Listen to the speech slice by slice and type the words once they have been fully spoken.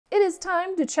It is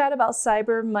time to chat about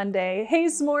Cyber Monday. Hey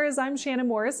s'mores, I'm Shannon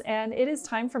Morse, and it is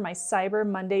time for my Cyber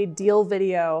Monday deal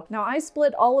video. Now, I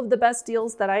split all of the best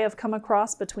deals that I have come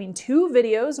across between two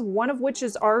videos, one of which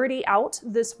is already out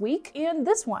this week, and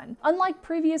this one. Unlike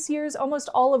previous years, almost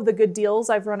all of the good deals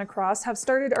I've run across have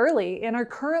started early and are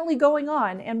currently going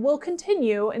on and will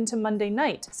continue into Monday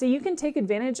night. So you can take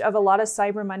advantage of a lot of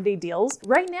Cyber Monday deals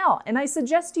right now, and I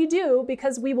suggest you do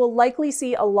because we will likely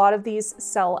see a lot of these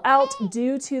sell out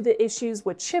due to the issues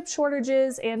with chip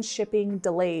shortages and shipping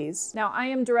delays. Now, I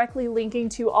am directly linking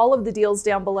to all of the deals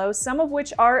down below, some of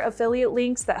which are affiliate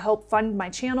links that help fund my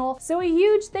channel. So a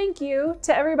huge thank you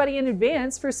to everybody in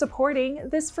advance for supporting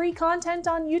this free content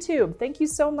on YouTube. Thank you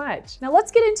so much. Now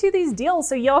let's get into these deals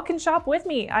so y'all can shop with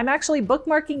me. I'm actually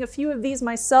bookmarking a few of these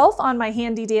myself on my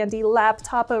handy dandy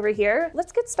laptop over here.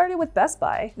 Let's get started with Best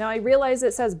Buy. Now I realize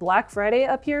it says Black Friday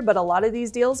up here, but a lot of these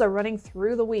deals are running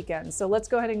through the weekend. So let's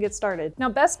go ahead and get started. Now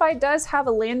Best Buy does have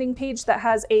a landing page that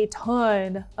has a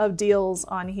ton of deals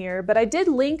on here, but I did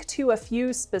link to a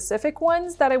few specific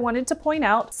ones that I wanted to point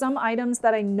out, some items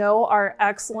that I know are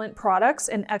excellent products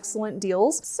and excellent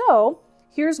deals. So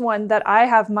here's one that I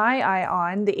have my eye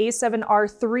on, the A7R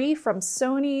III from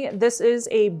Sony. This is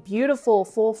a beautiful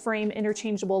full frame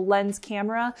interchangeable lens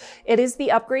camera. It is the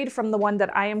upgrade from the one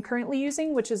that I am currently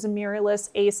using, which is a mirrorless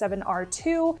A7R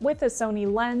II with a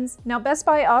Sony lens. Now, Best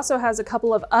Buy also has a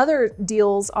couple of other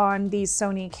deals on these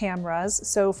Sony cameras.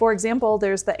 So for example,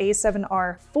 there's the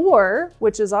A7R IV,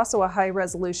 which is also a high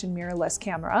resolution mirrorless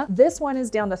camera. This one is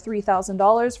down to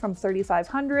 $3,000 from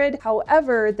 $3,500.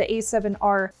 However, the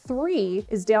A7R III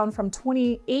is down from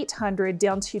 $2,800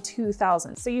 down to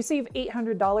 $2,000. So you save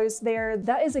 $800 there.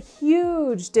 That is a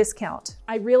huge discount.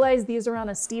 I realize these are on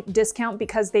a steep discount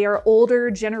because they are older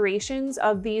generations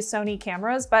of these Sony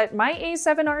cameras, but my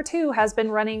A7R II has been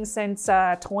running since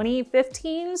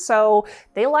 2015, so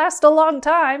they last a long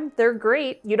time. They're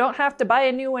great. You don't have to buy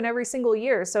a new one every single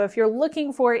year. So if you're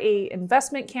looking for an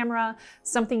investment camera,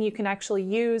 something you can actually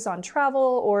use on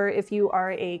travel, or if you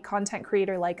are a content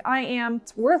creator like I am,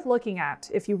 it's worth looking at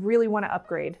if you really want to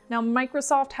upgrade. Now,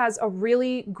 Microsoft has a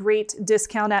really great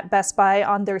discount at Best Buy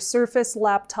on their Surface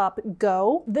Laptop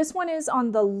Go. This one is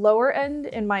on the lower end,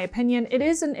 in my opinion. It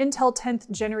is an Intel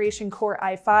 10th generation Core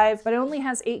i5, but it only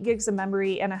has 8 gigs of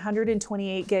memory and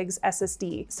 128 gigs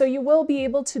SSD. So you will be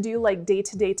able to do like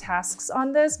day-to-day tasks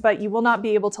on this, but you will not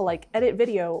be able to like edit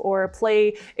video or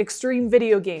play extreme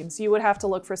video games. You would have to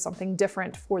look for something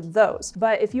different for those.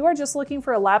 But if you are just looking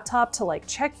for a laptop to like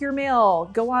check your mail,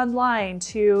 go online,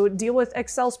 to deal with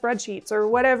Excel spreadsheets or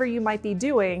whatever you might be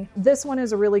doing, this one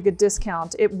is a really good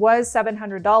discount. It was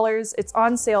 $700. It's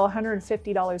on sale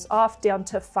 $150 off down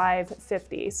to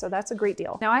 $550. So that's a great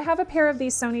deal. Now I have a pair of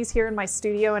these Sonys here in my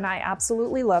studio and I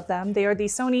absolutely love them. They are the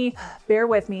Sony, bear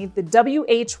with me, the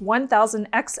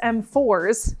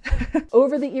WH-1000XM4s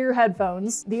over-the-ear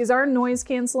headphones. These are noise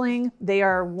canceling. They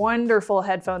are wonderful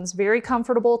headphones, very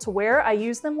comfortable to wear. I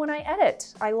use them when I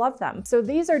edit. I love them. So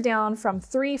these are down from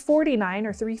 $349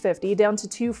 or $350 down to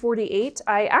 $248.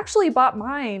 I actually bought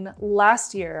mine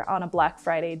last year on a Black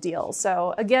Friday deal.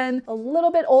 So again, a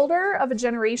little bit older of a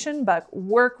generation, but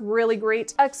work really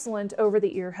great. Excellent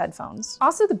over-the-ear headphones.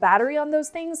 Also, the battery on those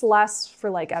things lasts for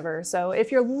like ever. So if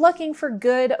you're looking for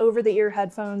good over-the-ear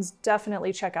headphones,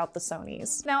 definitely check out the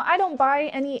Sonys. Now, I don't buy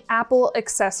any Apple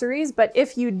accessories, but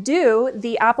if you do,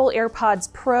 the Apple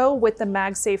AirPods Pro with the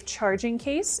MagSafe charging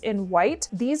case in white,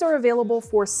 these are available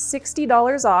for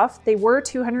 $60 off. They were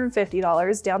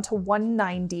 $250 down to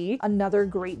 $190. Another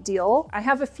great deal. I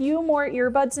have a few more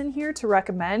earbuds in here to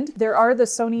recommend. There are the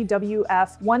Sony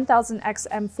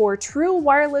WF-1000XM4 true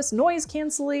wireless noise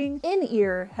canceling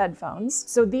in-ear headphones.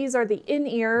 So these are the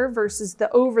in-ear versus the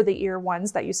over-the-ear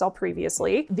ones that you saw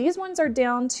previously. These ones are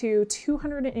down to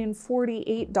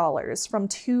 $248 from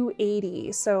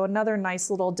 $280. So another nice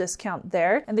little discount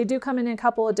there. And they do come in a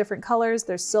couple of different colors.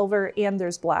 There's silver and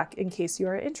there's black in case you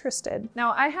are interested.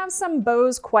 Now I have some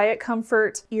Bose Quiet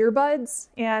Comfort earbuds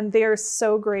and they're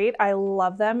so great. I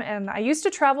love them. And I used to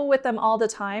travel with them all the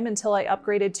time until I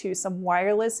upgraded to some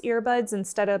wireless earbuds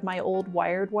instead of my old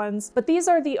wired ones. But these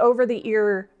are the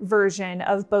over-the-ear version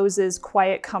of Bose's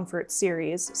Quiet Comfort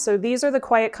series. So these are the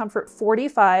Quiet Comfort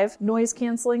 45, noise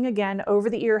canceling again,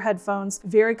 over-the-ear headphones,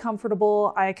 very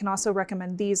comfortable. I can also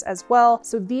recommend these as well.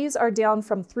 So these are down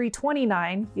from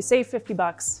 $329, you save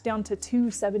 $50, down to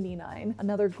 $279.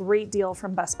 Another great deal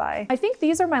from Best Buy. Buy. I think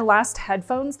these are my last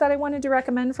headphones that I wanted to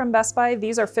recommend from Best Buy.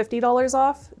 These are $50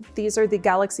 off. These are the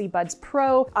Galaxy Buds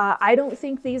Pro. I don't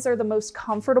think these are the most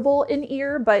comfortable in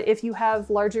ear, but if you have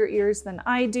larger ears than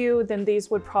I do, then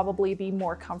these would probably be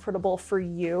more comfortable for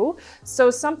you. So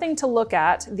something to look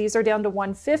at. These are down to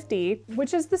 $150,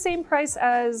 which is the same price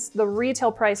as the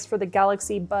retail price for the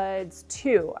Galaxy Buds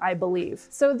 2, I believe.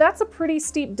 So that's a pretty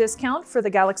steep discount for the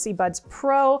Galaxy Buds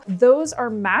Pro. Those are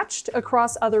matched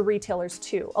across other retailers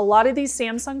too. A lot of these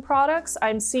Samsung products,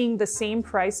 I'm seeing the same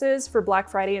prices for Black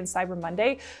Friday and Cyber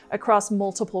Monday across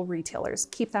multiple retailers.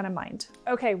 Keep that in mind.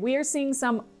 Okay, we are seeing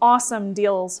some awesome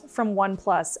deals from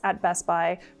OnePlus at Best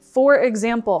Buy. For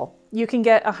example, you can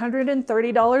get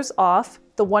 $130 off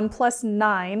the OnePlus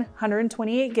 9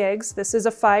 128 gigs. This is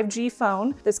a 5G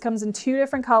phone. This comes in 2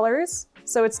 different colors.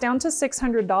 So it's down to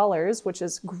 $600, which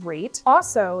is great.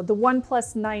 Also, the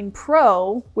OnePlus 9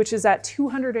 Pro, which is at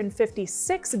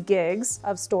 256 gigs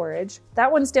of storage,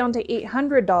 that one's down to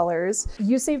 $800.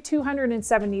 You save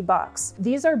 $270.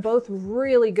 These are both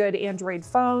really good Android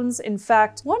phones. In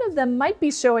fact, one of them might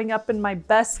be showing up in my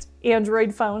best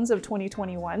Android phones of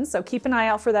 2021, so keep an eye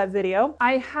out for that video.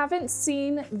 I haven't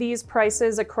seen these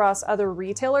prices across other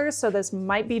retailers, so this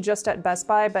might be just at Best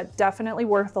Buy, but definitely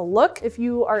worth a look if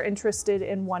you are interested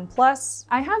in OnePlus.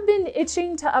 I have been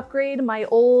itching to upgrade my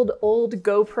old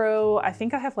GoPro. I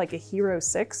think I have like a Hero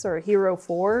 6 or a Hero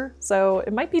 4, so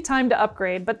it might be time to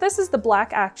upgrade, but this is the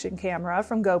black action camera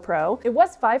from GoPro. It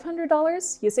was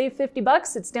 $500, you save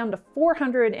 $50, it's down to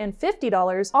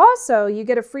 $450. Also, you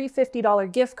get a free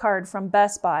 $50 gift card from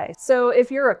Best Buy. So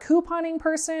if you're a couponing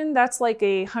person, that's like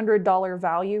a $100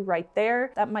 value right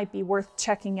there. That might be worth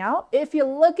checking out. If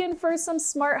you're looking for some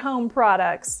smart home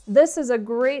products, this is a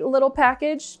great little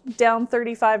package, down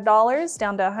 $35,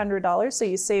 down to $100. So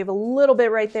you save a little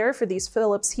bit right there for these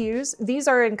Philips Hues. These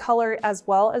are in color as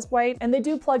well as white, and they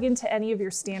do plug into any of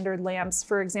your standard lamps.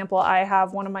 For example, I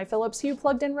have one of my Philips Hue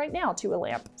plugged in right now to a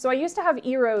lamp. So I used to have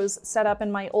Eros set up in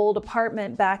my old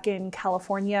apartment back in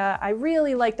California. I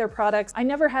really like their products. I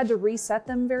never had to reset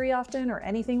them very often or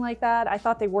anything like that. I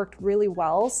thought they worked really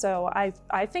well, so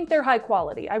I think they're high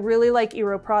quality. I really like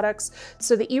Eero products.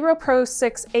 So the Eero Pro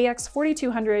 6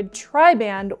 AX4200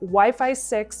 tri-band Wi-Fi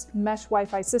 6 mesh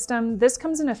Wi-Fi system, this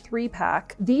comes in a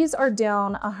 3-pack. These are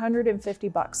down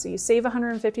 $150, so you save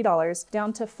 $150,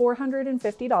 down to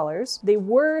 $450. They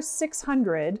were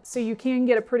 $600, so you can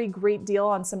get a pretty great deal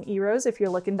on some Eeros if you're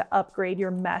looking to upgrade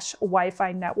your mesh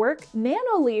Wi-Fi network.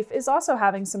 Nanoleaf is also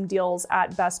having some deals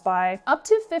at Best Buy, up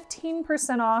to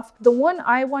 15% off. The one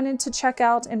I wanted to check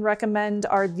out and recommend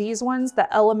are these ones,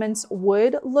 the Elements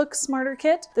Wood Look Smarter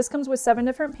Kit. This comes with 7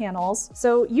 different panels.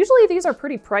 So usually these are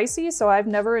pretty pricey, so I've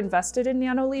never invested in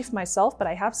Nanoleaf myself, but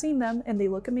I have seen them and they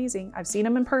look amazing. I've seen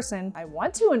them in person. I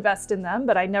want to invest in them,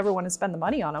 but I never want to spend the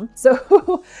money on them.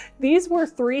 So these were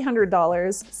 $300,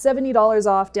 $70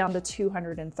 off, down to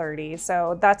 $230.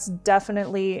 So that's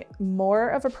definitely more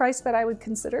of a price that I would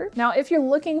consider. Now, if you're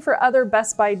looking for other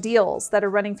Best Buy deals that are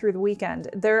running through the weekend,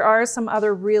 there are some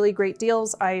other really great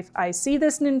deals. I see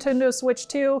this Nintendo Switch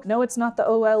 2. No, it's not the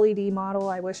OLED model.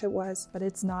 I wish it was, but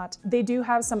it's not. They do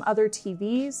have some other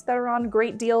TVs that are on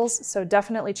great deals, so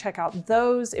definitely check out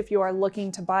those if you are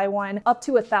looking to buy one. Up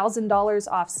to $1,000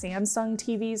 off Samsung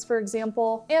TVs, for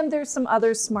example. And there's some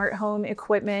other smart home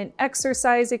equipment,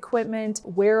 exercise equipment,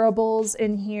 wearables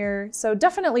in here. So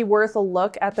definitely worth a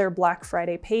look at their Black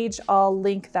Friday page. I'll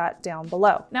link that down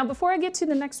below. Now, before I get to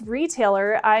the next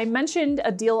retailer, I mentioned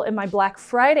a deal in my Black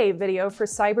Friday video for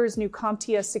Cyber's new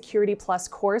CompTIA Security Plus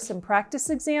course and practice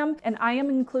exam, and I am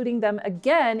including them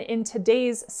again in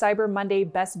today's Cyber Monday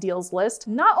Best Deals list,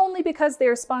 not only because they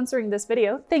are sponsoring this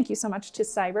video, thank you so much to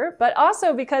Cyber, but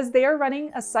also because they are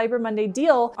running a Cyber Monday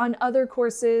deal on other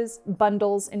courses,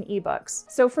 bundles, and ebooks.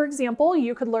 So for example,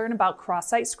 you could learn about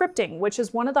cross-site scripting, which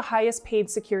is one of the highest paid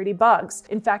security bugs.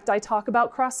 In fact, I talk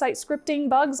about cross-site scripting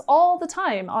bugs all the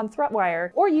time on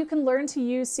ThreatWire. Or you can learn to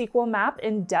use SQL Map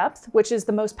in depth, which is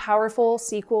the most powerful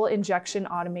SQL injection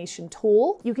automation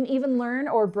tool. You can even learn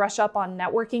or brush up on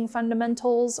networking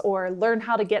fundamentals, or learn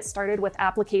how to get started with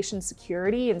application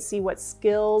security and see what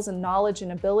skills and knowledge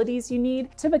and abilities you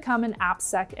need to become an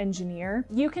AppSec engineer.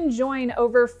 You can join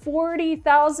over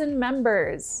 40,000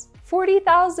 members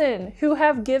 40,000 who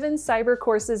have given cyber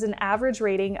courses an average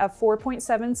rating of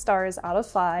 4.7 stars out of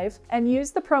 5 and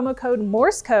use the promo code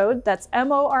Morse Code, that's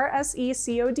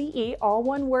MORSECODE, all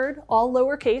one word, all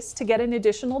lowercase, to get an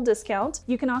additional discount.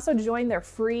 You can also join their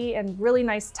free and really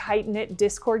nice tight-knit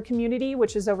Discord community,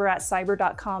 which is over at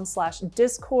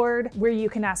cyber.com/discord, where you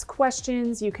can ask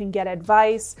questions, you can get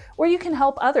advice, or you can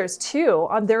help others too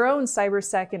on their own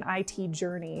cybersec and IT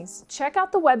journeys. Check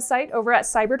out the website over at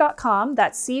cyber.com,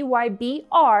 that's CYBR.com,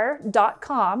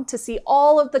 to see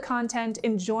all of the content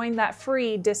and join that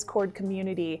free Discord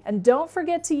community. And don't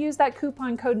forget to use that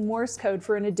coupon code Morse Code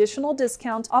for an additional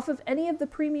discount off of any of the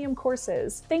premium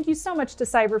courses. Thank you so much to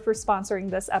Cyber for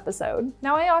sponsoring this episode.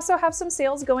 Now, I also have some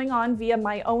sales going on via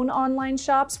my own online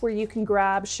shops where you can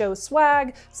grab show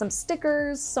swag, some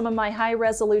stickers, some of my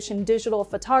high-resolution digital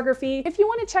photography. If you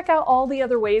want to check out all the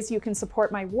other ways you can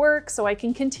support my work so I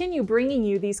can continue bringing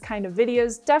you these kind of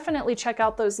videos, definitely check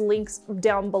out those links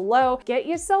down below. Get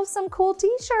yourself some cool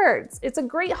t-shirts. It's a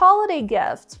great holiday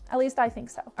gift. At least I think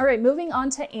so. All right, moving on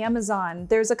to Amazon.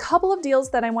 There's a couple of deals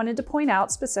that I wanted to point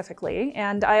out specifically,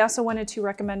 and I also wanted to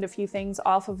recommend a few things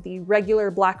off of the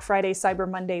regular Black Friday Cyber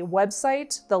Monday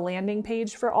website, the landing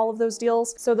page for all of those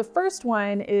deals. So the first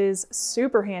one is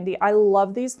super handy. I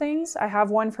love these things. I have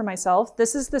one for myself.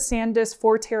 This is the SanDisk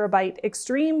 4TB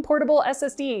Extreme Portable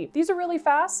SSD. These are really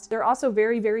fast. They're also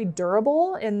very, very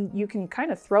durable, and you can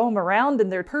kind of throw them around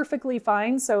and they're perfectly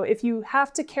fine. So if you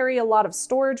have to carry a lot of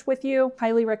storage with you,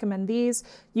 highly recommend these.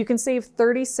 You can save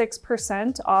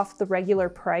 36% off the regular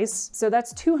price. So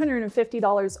that's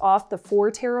 $250 off the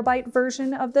 4TB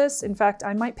version of this. In fact,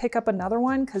 I might pick up another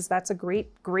one because that's a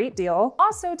great deal.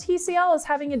 Also, TCL is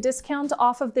having a discount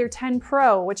off of their 10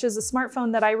 Pro, which is a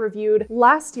smartphone that I reviewed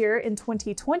last year in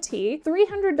 2020,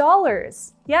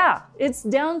 $300. Yeah, it's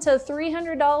down to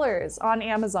 $300 on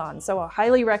Amazon. So I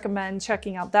highly recommend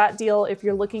checking out that deal if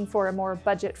you're looking for a more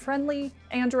budget-friendly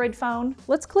Android phone.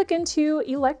 Let's click into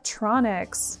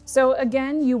electronics. So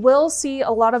again, you will see a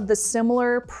lot of the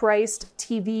similar priced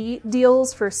TV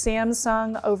deals for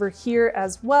Samsung over here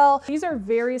as well. These are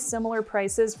very similar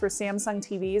prices for Samsung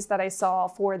TVs that I saw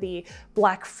for the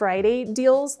Black Friday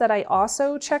deals that I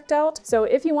also checked out. So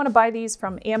if you want to buy these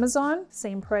from Amazon,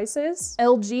 same prices.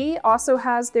 LG also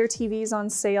has their TVs on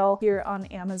sale here on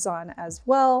Amazon as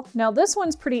well. Now this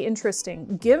one's pretty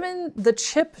interesting. Given the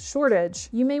chip shortage,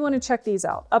 you may want to check these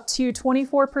out. Up to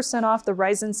 24% off the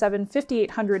Ryzen 7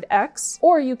 5800X,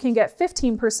 or you can get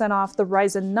 15% off the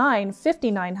Ryzen 9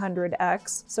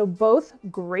 5900X. So both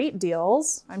great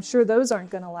deals. I'm sure those aren't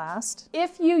gonna last.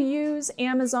 If you use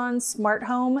Amazon smart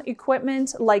home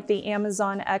equipment like the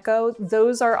Amazon Echo,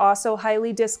 those are also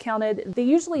highly discounted. They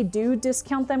usually do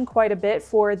discount them quite a bit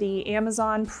for the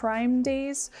Amazon Prime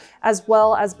days, as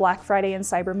well as Black Friday and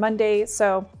Cyber Monday.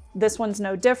 So this one's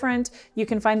no different. You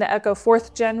can find the Echo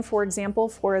 4th Gen, for example,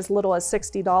 for as little as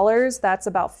 $60. That's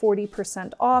about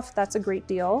 40% off. That's a great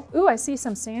deal. Ooh, I see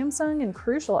some Samsung and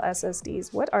Crucial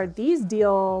SSDs. What are these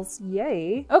deals?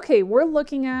 Yay. Okay, we're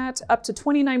looking at up to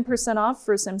 29% off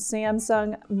for some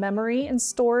Samsung memory and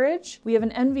storage. We have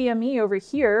an NVMe over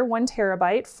here, 1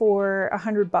 TB for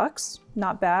 $100.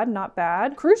 Not bad, not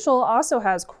bad. Crucial also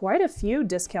has quite a few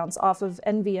discounts off of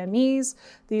NVMEs.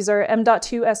 These are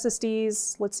M.2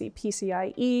 SSDs. Let's see,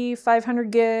 PCIe,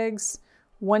 500 gigs,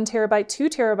 1 TB, 2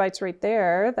 TB right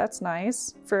there. That's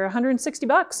nice. For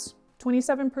 $160.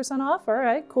 27% off, all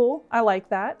right, cool, I like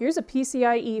that. Here's a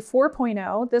PCIe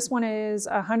 4.0. This one is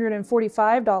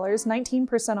 $145,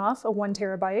 19% off, a 1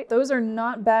 TB. Those are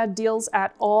not bad deals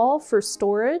at all for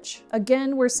storage.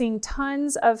 Again, we're seeing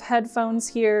tons of headphones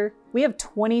here. We have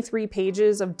 23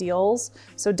 pages of deals,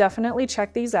 so definitely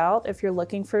check these out if you're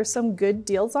looking for some good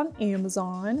deals on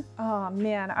Amazon. Oh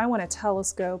man, I want a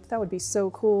telescope. That would be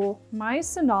so cool. My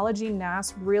Synology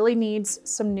NAS really needs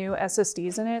some new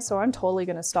SSDs in it, so I'm totally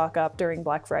gonna stock up during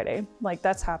Black Friday. Like,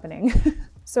 that's happening.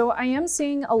 So I am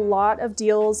seeing a lot of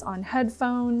deals on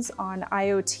headphones, on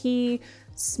IoT,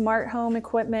 smart home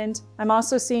equipment. I'm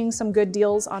also seeing some good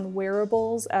deals on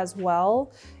wearables as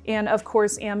well. And of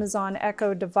course, Amazon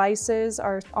Echo devices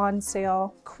are on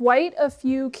sale. Quite a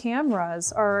few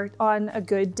cameras are on a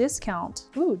good discount.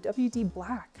 Ooh, WD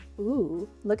Black. Ooh,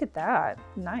 look at that.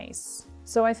 Nice.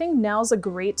 So I think now's a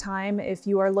great time if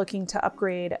you are looking to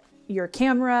upgrade your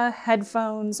camera,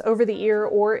 headphones, over the ear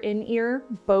or in ear,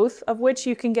 both of which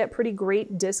you can get pretty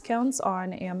great discounts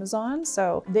on Amazon.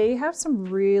 So they have some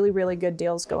really, really good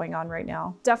deals going on right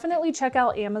now. Definitely check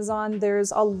out Amazon.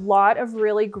 There's a lot of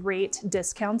really great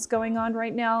discounts going on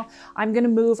right now. I'm gonna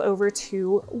move over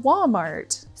to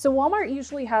Walmart. So Walmart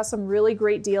usually has some really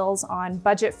great deals on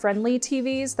budget-friendly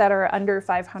TVs that are under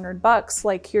 500 bucks.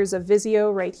 Like here's a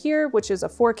Vizio right here, which is a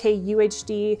 4K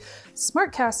UHD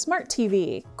SmartCast Smart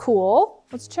TV. Cool.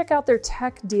 Let's check out their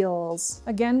tech deals.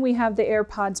 Again, we have the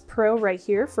AirPods Pro right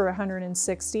here for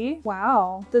 $160.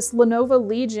 Wow. This Lenovo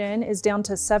Legion is down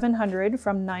to $700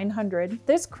 from $900.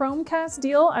 This Chromecast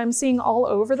deal I'm seeing all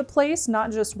over the place,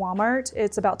 not just Walmart.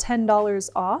 It's about $10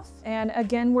 off. And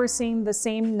again, we're seeing the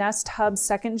same Nest Hub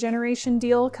 2nd generation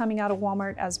deal coming out of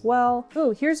Walmart as well.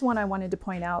 Oh, here's one I wanted to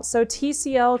point out. So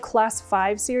TCL Class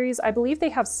 5 series, I believe they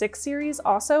have 6 series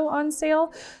also on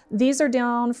sale. These are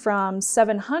down from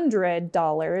 $700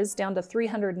 down to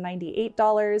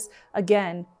 $398.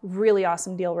 Again, really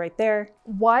awesome deal right there.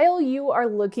 While you are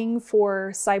looking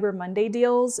for Cyber Monday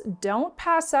deals, don't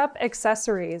pass up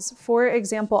accessories. For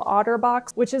example,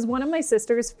 OtterBox, which is one of my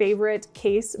sister's favorite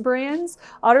case brands.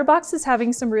 OtterBox is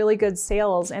having some really good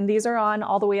sales, and these are on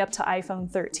all the way up to iPhone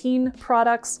 13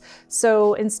 products.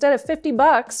 So instead of 50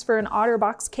 bucks for an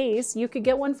OtterBox case, you could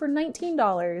get one for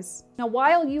 $19. Now,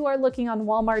 while you are looking on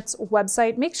Walmart's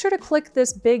website, make sure to click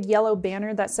this big yellow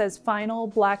banner that says Final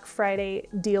Black Friday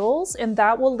Deals, and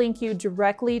that will link you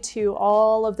directly to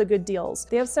all of the good deals.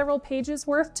 They have several pages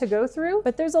worth to go through,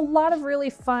 but there's a lot of really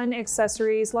fun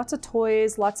accessories, lots of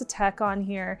toys, lots of tech on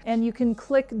here, and you can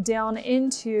click down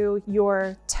into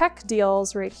your tech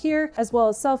deals right here, as well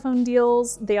as cell phone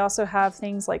deals. They also have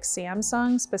things like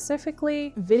Samsung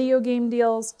specifically, video game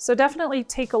deals. So definitely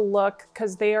take a look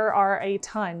because there are a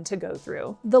ton to go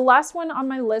through. The last one on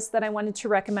my list that I wanted to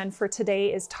recommend for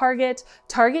today is Target.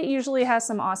 Target usually has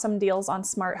some awesome deals on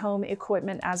smart home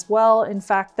equipment as well. In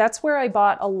fact, that's where I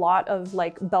bought a lot of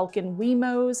like Belkin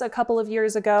Wemos a couple of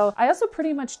years ago. I also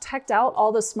pretty much teched out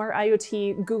all the smart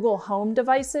IoT Google Home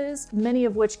devices, many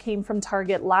of which came from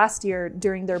Target last year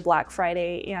during their Black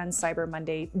Friday and Cyber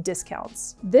Monday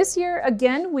discounts. This year,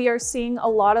 again, we are seeing a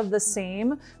lot of the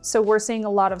same. So we're seeing a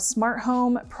lot of smart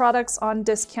home products on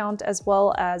discount, as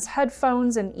well as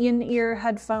headphones and in-ear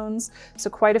headphones. So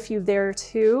quite a few there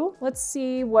too. Let's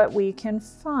see what we can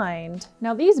find.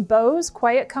 Now these Bose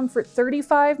Quiet Comfort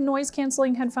 35 noise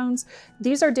canceling headphones,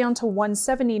 these are down to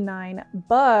 $179,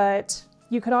 but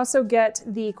you could also get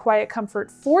the Quiet Comfort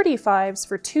 45s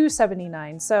for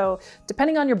 $279. So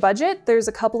depending on your budget, there's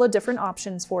a couple of different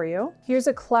options for you. Here's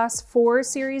a Class 4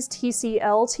 series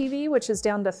TCL TV, which is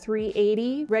down to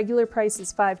 $380. Regular price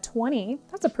is $520.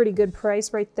 That's a pretty good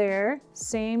price right there.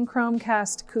 Same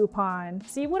Chromecast coupon.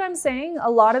 See what I'm saying? A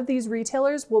lot of these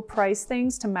retailers will price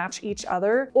things to match each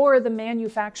other, or the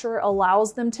manufacturer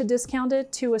allows them to discount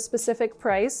it to a specific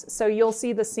price. So you'll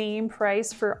see the same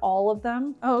price for all of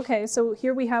them. Oh, okay, so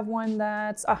here we have one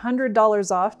that's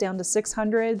 $100 off, down to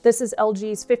 $600. This is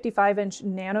LG's 55-inch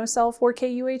NanoCell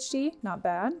 4K UHD. Not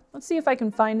bad. Let's see if I can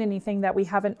find anything that we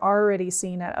haven't already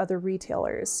seen at other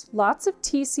retailers. Lots of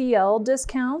TCL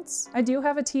discounts. I do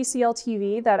have a TCL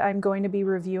TV that I'm going to be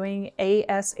reviewing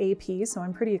ASAP, so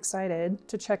I'm pretty excited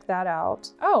to check that out.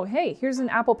 Oh, hey, here's an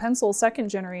Apple Pencil 2nd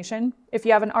generation. If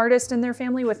you have an artist in their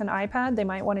family with an iPad, they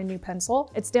might want a new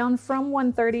pencil. It's down from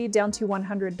 $130 down to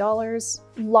 $100.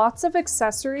 Lots of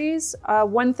accessories.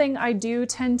 One thing I do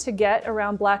tend to get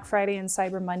around Black Friday and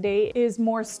Cyber Monday is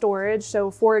more storage.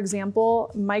 So for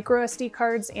example, micro SD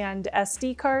cards and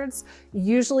SD cards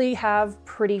usually have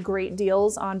pretty great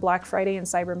deals on Black Friday and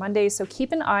Cyber Monday. So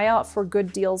keep an eye out for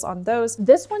good deals on those.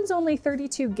 This one's only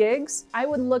 32 gigs. I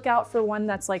would look out for one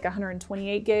that's like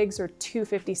 128 gigs or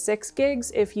 256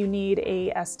 gigs if you need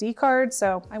a SD card.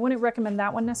 So I wouldn't recommend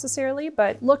that one necessarily,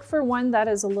 but look for one that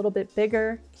is a little bit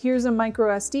bigger. Here's a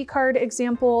micro SD card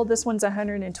example. This one's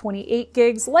 128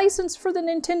 gigs, licensed for the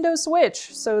Nintendo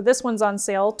Switch. So this one's on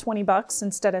sale, 20 bucks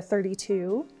instead of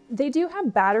 32. They do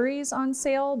have batteries on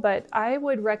sale, but I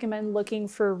would recommend looking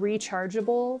for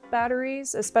rechargeable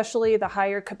batteries, especially the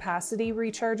higher capacity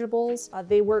rechargeables.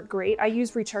 They work great. I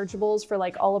use rechargeables for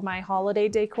like all of my holiday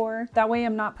decor. That way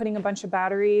I'm not putting a bunch of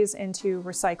batteries into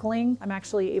recycling. I'm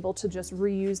actually able to just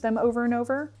reuse them over and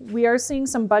over. We are seeing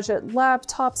some budget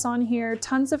laptops on here,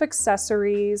 tons of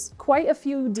accessories, quite a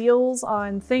few deals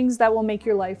on things that will make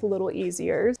your life a little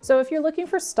easier. So if you're looking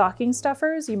for stocking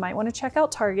stuffers, you might want to check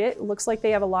out Target. It looks like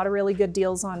they have a lot of really good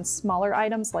deals on smaller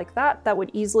items like that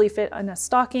would easily fit in a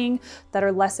stocking that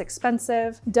are less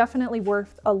expensive. Definitely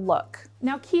worth a look.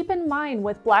 Now keep in mind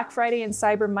with Black Friday and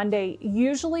Cyber Monday,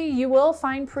 usually you will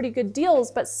find pretty good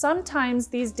deals, but sometimes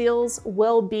these deals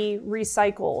will be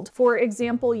recycled. For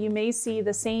example, you may see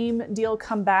the same deal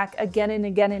come back again and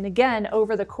again and again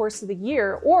over the course of the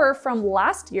year, or from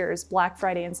last year's Black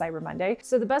Friday and Cyber Monday.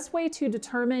 So the best way to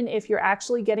determine if you're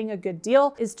actually getting a good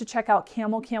deal is to check out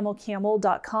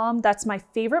camelcamelcamel.com. That's my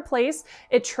favorite place.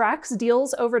 It tracks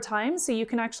deals over time, so you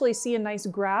can actually see a nice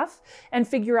graph and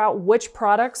figure out which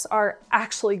products are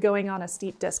actually going on a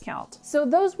steep discount. So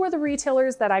those were the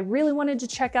retailers that I really wanted to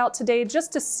check out today,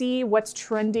 just to see what's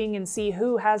trending and see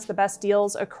who has the best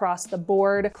deals across the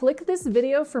board. Click this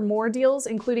video for more deals,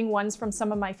 including ones from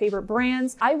some of my favorite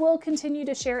brands. I will continue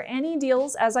to share any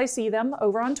deals as I see them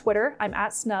over on Twitter. I'm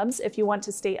at Snubs if you want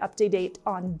to stay up to date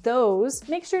on those.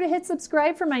 Make sure to hit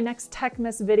subscribe for my next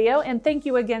Techmas video, and thank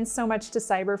you again so much to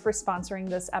Cyber for sponsoring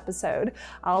this episode.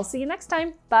 I'll see you next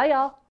time. Bye, y'all.